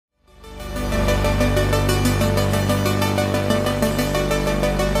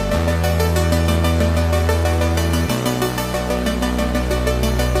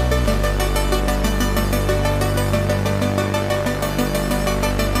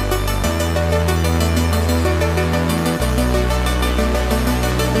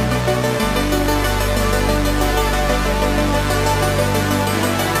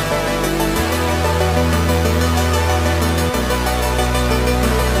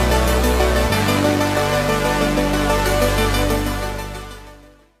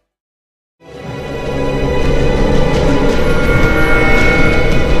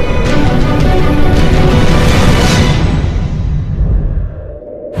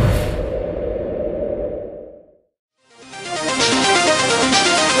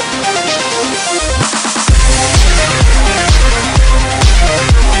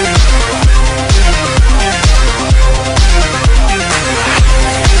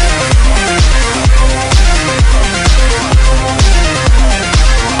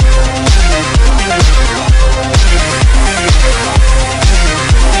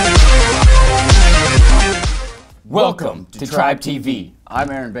to Tribe TV. I'm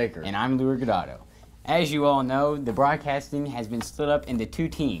Aaron Baker. And I'm Louis Godado. As you all know, the broadcasting has been split up into two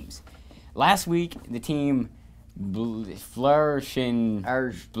teams. Last week, the team Flourishing... Yeah,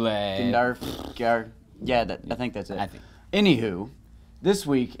 I think that's it. Anywho, this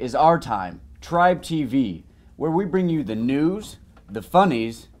week is our time, Tribe TV, where we bring you the news, the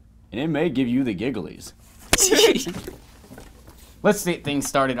funnies, and it may give you the gigglies. Let's get things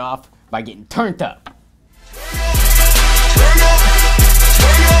started off by getting turned up.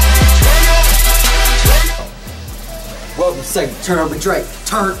 Welcome to segment Turn Up with Drake.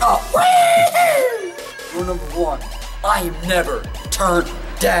 Turn up. Rule number one, I am never turned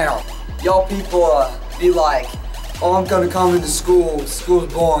down. Y'all people be like, oh, I'm gonna come into school's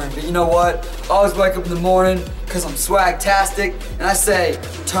boring. But you know what? I always wake up in the morning because I'm swag-tastic and I say,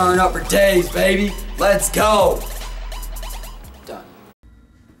 turn up for days, baby. Let's go. Done.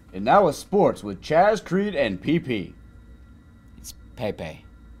 And now with sports with Chaz, Creed, and PP. It's Pepe.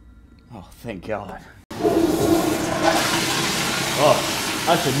 Oh, thank God. Oh,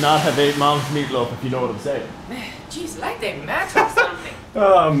 I should not have ate mom's meatloaf, if you know what I'm saying. Man, geez, like they match or something.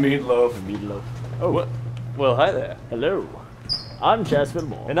 Oh, meatloaf. Oh, what? Well, hi there. Hello. I'm Chaz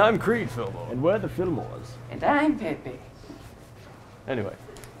Fillmore. And I'm Creed Fillmore. And we're the Fillmores. And I'm Pepe. Anyway,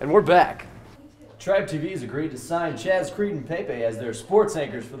 and we're back. Tribe TV has agreed to sign Chaz, Creed, and Pepe as their sports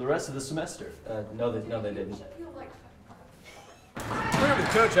anchors for the rest of the semester. No, they didn't. We're here with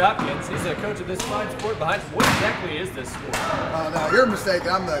Coach Hopkins. He's the coach of this fine sport behind us. What exactly is this sport? No, you're mistaken.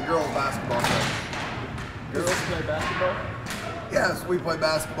 I'm the girls' basketball coach. Girls play basketball? Yes, we play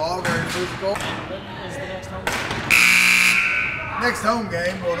basketball, very physical. When is the next home Next home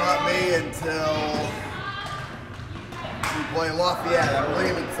game will not be until we play Lafayette. I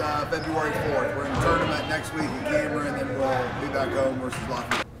believe it's February 4th. We're in the tournament next week in Cameron, and then we'll be back home versus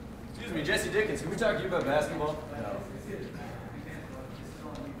Lafayette. Excuse me, Jesse Dickens, can we talk to you about basketball? No.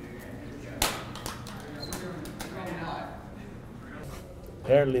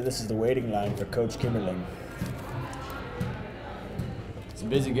 Apparently this is the waiting line for Coach Kimmerling. He's a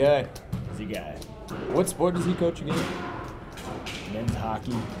busy guy. Busy guy. What sport does he coach again? Men's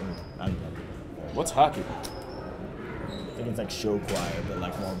hockey. What's hockey? I think it's like show choir, but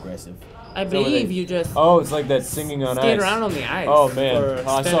like more aggressive. I believe you just Oh, it's like that singing on skate ice. around on the ice. Oh man, for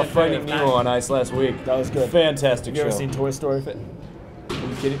I extended saw period Finding of Nemo time. on ice last week. That was good. Fantastic You show. ever seen Toy Story? Are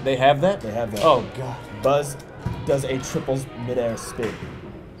you kidding? They have that? They have that. Oh god. Buzz does a triple midair spin.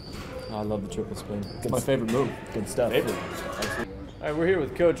 Oh, I love the triple spin. It's Good my favorite move. Good stuff. All right, we're here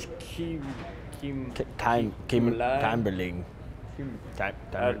with Coach Kimberling. How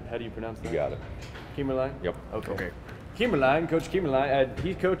do you pronounce that? You got it. Kimmerline? Yep. Okay. Kimmerline, Coach Kimmerline.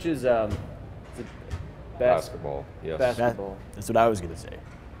 He coaches Basketball, yes. Basketball. That's what I was gonna say.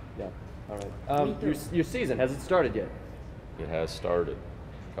 Yeah. All right. Your season, has it started yet? It has started.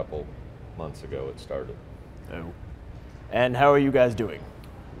 A couple months ago it started. Oh. And how are you guys doing?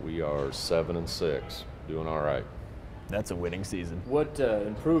 We are 7-6, doing all right. That's a winning season. What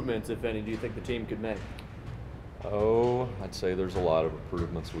improvements, if any, do you think the team could make? Oh, I'd say there's a lot of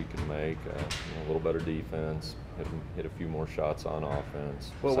improvements we can make. A little better defense, hit a few more shots on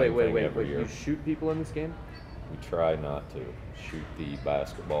offense. Well, Same thing wait. every year. You shoot people in this game? We try not to shoot the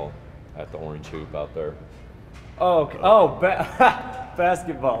basketball at the orange hoop out there. Oh, okay. Oh,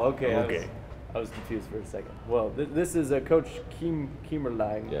 basketball. Okay. Okay. I was confused for a second. Well, this is Coach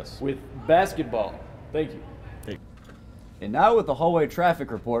Kimmerling Yes. with basketball. Thank you. And now with the hallway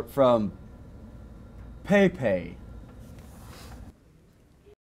traffic report from Pepe.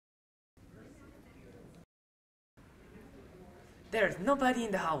 There's nobody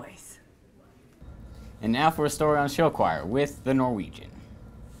in the hallways. And now for a story on show choir with the Norwegian.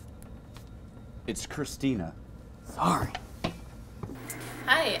 It's Christina. Sorry.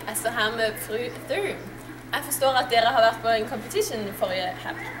 Hei, jeg står her med fru Thurum. Jeg forstår at dere har vært på en competition forrige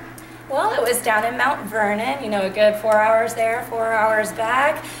helg. Well, it was down in Mount Vernon, you know, a good 4 hours there, 4 hours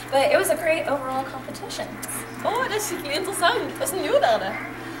back, but it was a great overall competition. Det er skikkelig interessant. Hvordan gjorde dere det?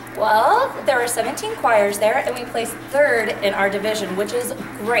 Well, there were 17 choirs there, and we placed third in our division, which is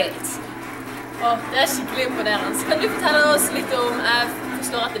great. Det er skikkelig imponerende. Så kan du fortelle oss litt om, jeg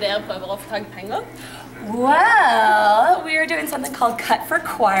forstår at dere prøver å få tag i penger. Well, we are doing something called Cut for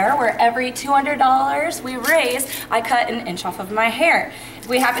Choir, where every $200 we raise, I cut an inch off of my hair. If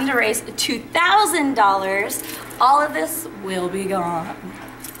we happen to raise $2,000, all of this will be gone.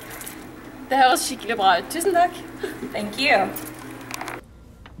 Det høres skikkelig bra ut. Tusen takk. Thank you.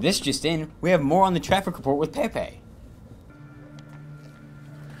 This just in, we have more on the traffic report with Pepe.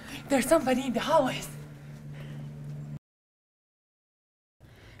 There's somebody in the hallways.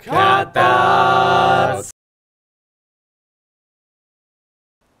 Cut that!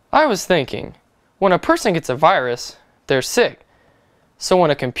 I was thinking, when a person gets a virus, they're sick. So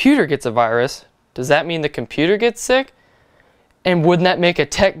when a computer gets a virus, does that mean the computer gets sick? And wouldn't that make a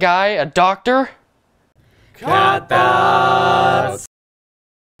tech guy a doctor? Cut that!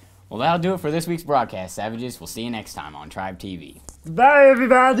 Well, that'll do it for this week's broadcast, Savages. We'll see you next time on Tribe TV. Bye,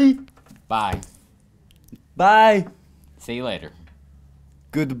 everybody. Bye. Bye. See you later.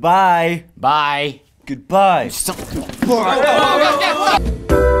 Goodbye. Bye. Goodbye.